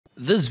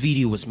This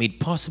video was made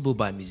possible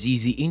by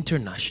El-Sissi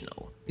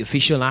International, the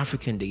official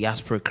African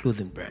diaspora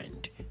clothing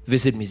brand.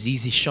 Visit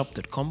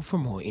mzizishop.com for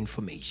more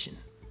information.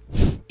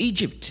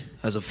 Egypt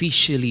has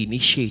officially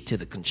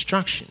initiated the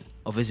construction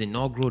of its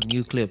inaugural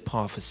nuclear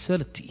power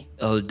facility,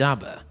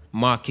 Dabaa,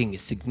 marking a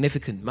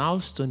significant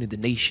milestone in the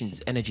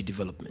nation's energy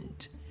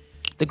development.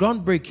 The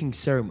groundbreaking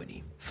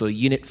ceremony for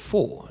Unit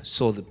 4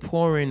 saw the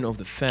pouring of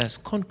the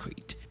first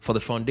concrete for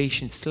the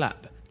foundation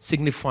slab,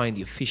 signifying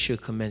the official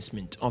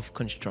commencement of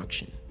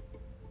construction.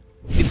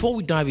 Before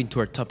we dive into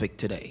our topic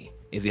today,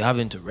 if you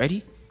haven't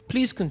already,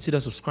 please consider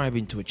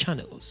subscribing to our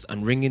channels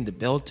and ringing the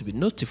bell to be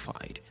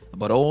notified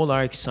about all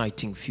our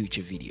exciting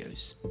future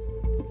videos.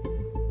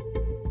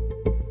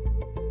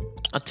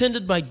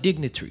 Attended by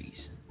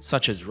dignitaries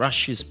such as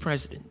Russia's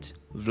President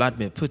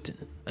Vladimir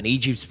Putin and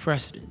Egypt's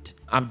President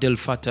Abdel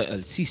Fattah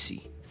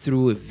El-Sissi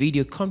through a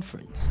video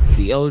conference,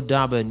 the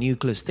Dabaa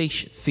Nuclear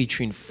Station,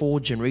 featuring 4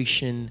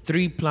 Generation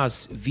III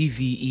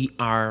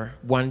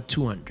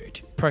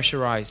VVER-1200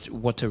 pressurized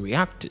water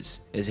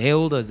reactors, is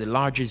hailed as the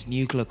largest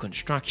nuclear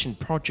construction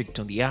project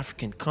on the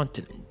African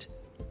continent.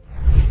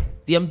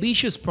 The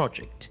ambitious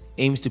project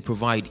aims to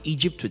provide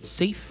Egypt with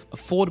safe,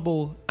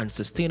 affordable, and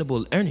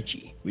sustainable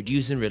energy,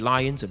 reducing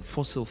reliance on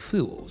fossil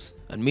fuels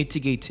and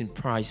mitigating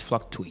price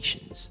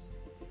fluctuations.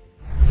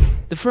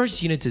 The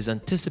first unit is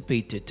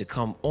anticipated to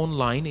come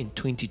online in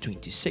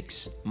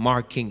 2026,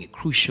 marking a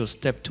crucial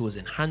step towards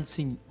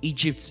enhancing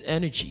Egypt's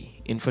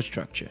energy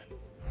infrastructure.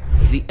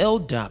 The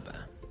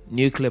Dabaa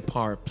Nuclear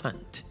Power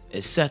Plant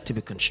is set to be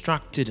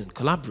constructed in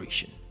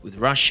collaboration with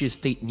Russia's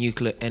State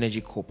Nuclear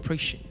Energy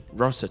Corporation,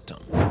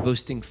 Rosatom,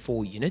 boasting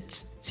 4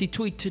 units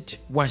situated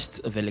west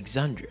of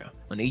Alexandria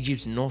on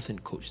Egypt's northern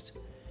coast.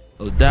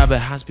 Dabaa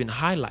has been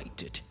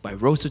highlighted by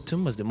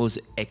Rosatom as the most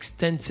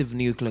extensive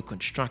nuclear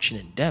construction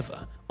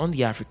endeavor on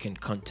the African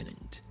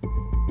continent.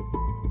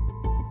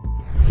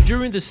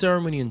 During the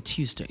ceremony on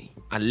Tuesday,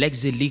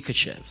 Alexei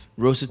Likachev,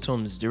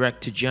 Rosatom's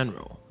Director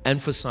General,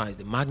 emphasized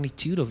the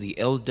magnitude of the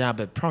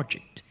Dabaa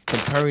project,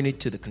 comparing it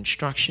to the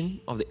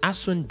construction of the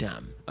Aswan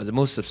Dam as the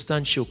most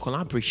substantial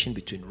collaboration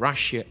between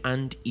Russia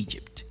and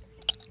Egypt.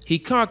 He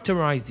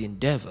characterized the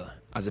endeavor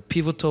as a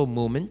pivotal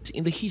moment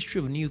in the history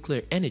of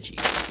nuclear energy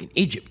in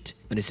Egypt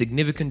and a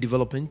significant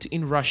development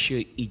in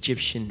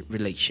Russia-Egyptian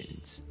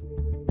relations.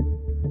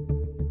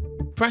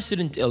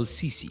 President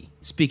El-Sissi,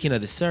 speaking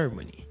at the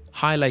ceremony,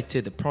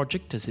 highlighted the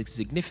project as a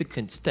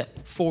significant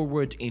step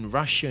forward in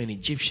Russia and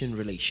Egyptian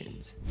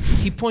relations.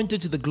 He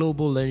pointed to the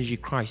global energy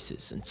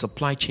crisis and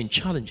supply chain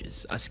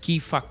challenges as key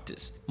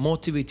factors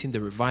motivating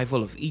the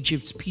revival of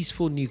Egypt's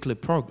peaceful nuclear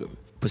program,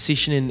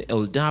 positioning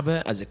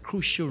Dabaa as a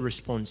crucial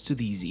response to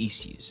these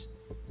issues.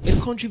 It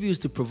contributes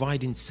to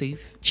providing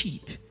safe,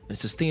 cheap, and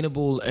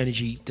sustainable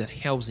energy that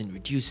helps in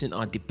reducing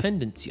our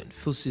dependency on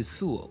fossil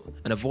fuel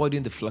and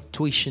avoiding the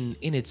fluctuation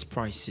in its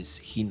prices,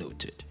 he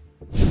noted.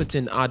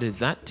 Putin added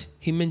that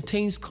he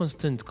maintains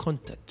constant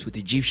contact with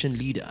Egyptian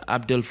leader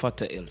Abdel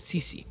Fattah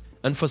El-Sissi,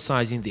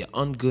 emphasizing their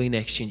ongoing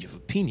exchange of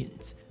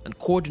opinions and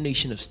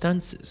coordination of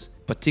stances,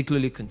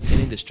 particularly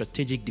concerning the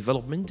strategic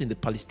development in the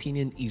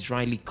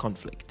Palestinian-Israeli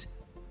conflict.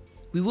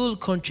 We will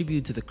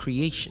contribute to the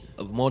creation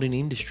of modern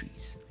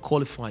industries,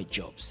 qualified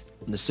jobs,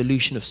 and the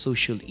solution of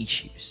social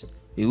issues.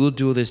 We will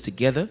do this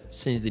together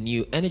since the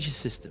new energy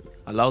system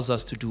allows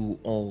us to do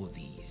all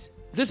these.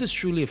 This is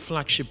truly a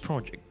flagship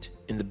project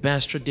in the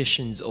best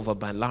traditions of our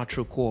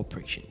bilateral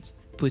cooperations,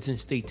 Putin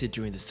stated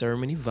during the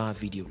ceremony via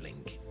video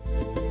link.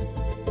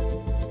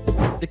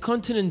 The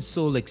continent's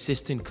sole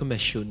existing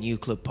commercial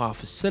nuclear power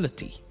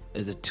facility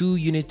is the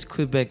 2-unit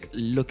Quebec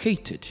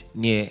located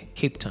near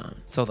Cape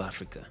Town, South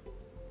Africa.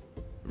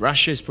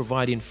 Russia is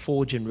providing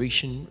 4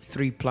 Generation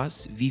III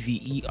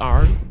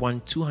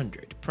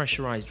VVER-1200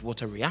 pressurized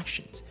water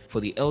reactions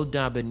for the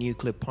Dabaa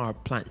Nuclear Power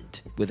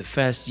Plant, with the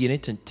first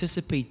unit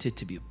anticipated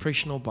to be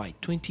operational by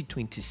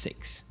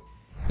 2026.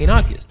 In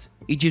August,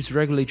 Egypt's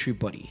regulatory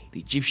body,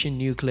 the Egyptian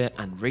Nuclear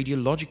and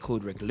Radiological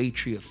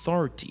Regulatory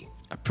Authority,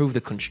 approved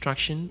the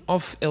construction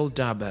of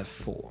Dabaa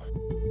 4.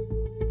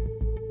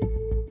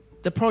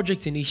 The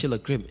project's initial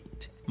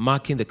agreement,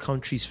 marking the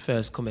country's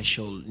first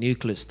commercial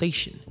nuclear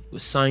station,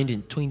 was signed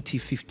in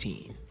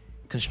 2015.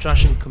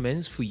 Construction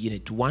commenced for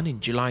Unit 1 in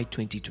July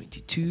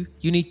 2022,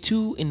 Unit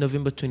 2 in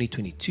November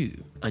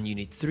 2022, and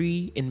Unit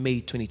 3 in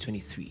May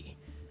 2023,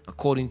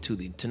 according to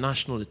the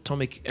International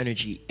Atomic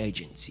Energy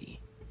Agency.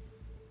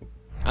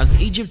 As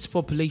Egypt's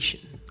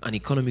population and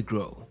economy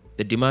grow,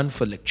 the demand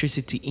for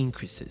electricity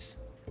increases.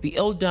 The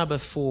Dabaa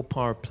 4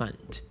 power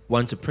plant,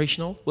 once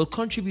operational, will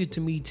contribute to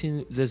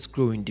meeting this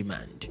growing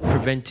demand,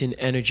 preventing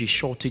energy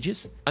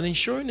shortages and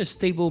ensuring a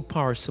stable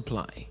power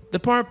supply. The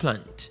power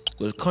plant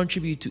will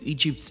contribute to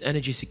Egypt's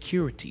energy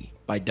security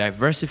by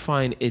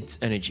diversifying its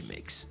energy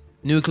mix.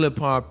 Nuclear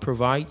power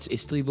provides a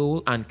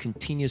stable and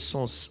continuous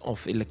source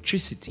of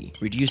electricity,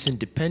 reducing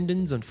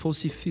dependence on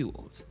fossil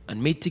fuels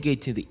and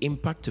mitigating the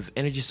impact of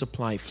energy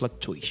supply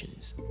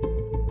fluctuations.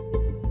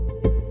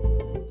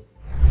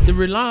 The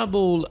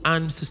reliable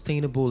and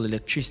sustainable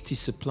electricity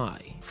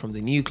supply from the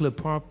nuclear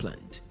power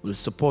plant will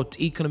support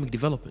economic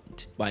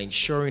development by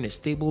ensuring a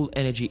stable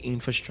energy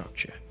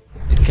infrastructure.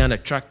 It can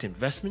attract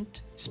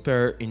investment,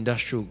 spur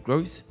industrial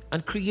growth,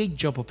 and create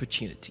job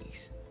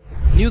opportunities.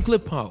 Nuclear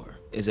power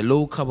is a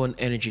low-carbon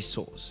energy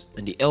source,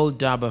 and the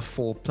Dabaa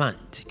 4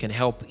 plant can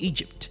help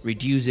Egypt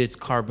reduce its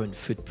carbon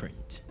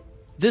footprint.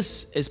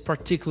 This is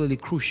particularly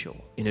crucial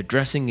in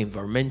addressing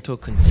environmental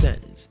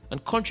concerns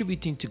and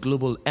contributing to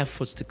global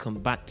efforts to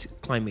combat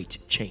climate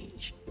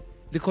change.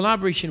 The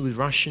collaboration with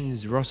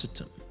Russia's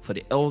Rosatom for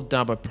the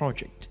Dabaa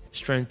project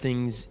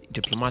strengthens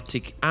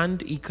diplomatic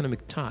and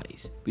economic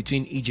ties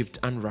between Egypt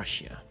and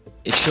Russia.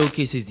 It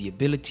showcases the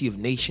ability of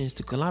nations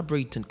to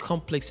collaborate on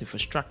complex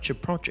infrastructure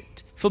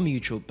projects for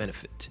mutual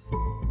benefit.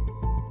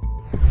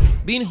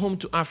 Being home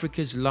to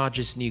Africa's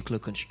largest nuclear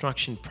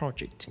construction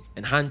project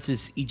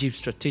enhances Egypt's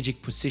strategic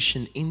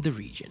position in the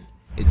region.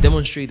 It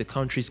demonstrates the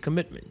country's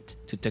commitment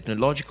to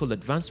technological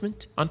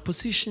advancement and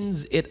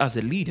positions it as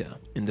a leader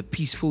in the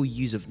peaceful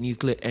use of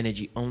nuclear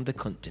energy on the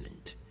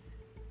continent.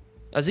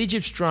 As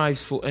Egypt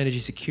strives for energy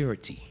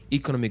security,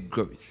 economic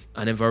growth,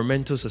 and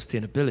environmental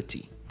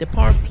sustainability, the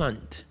power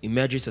plant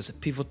emerges as a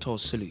pivotal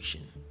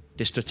solution.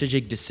 The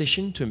strategic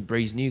decision to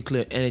embrace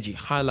nuclear energy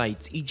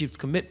highlights Egypt's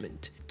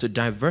commitment to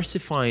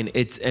diversifying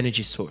its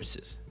energy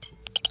sources.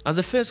 As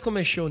the first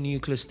commercial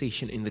nuclear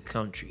station in the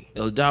country,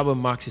 Dabaa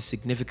marks a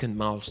significant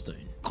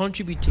milestone,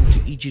 contributing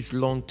to Egypt's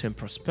long-term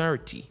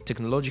prosperity,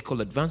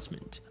 technological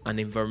advancement, and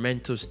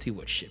environmental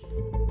stewardship.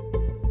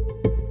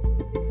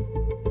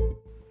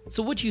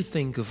 So what do you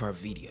think of our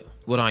video?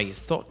 What are your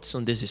thoughts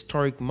on this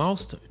historic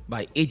milestone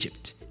by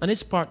Egypt and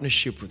its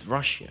partnership with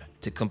Russia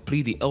to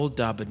complete the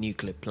Dabaa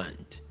nuclear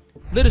plant?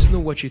 Let us know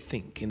what you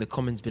think in the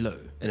comments below,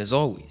 and as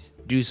always,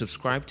 do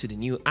subscribe to the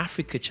New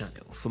Africa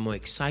channel for more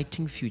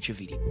exciting future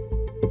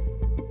videos.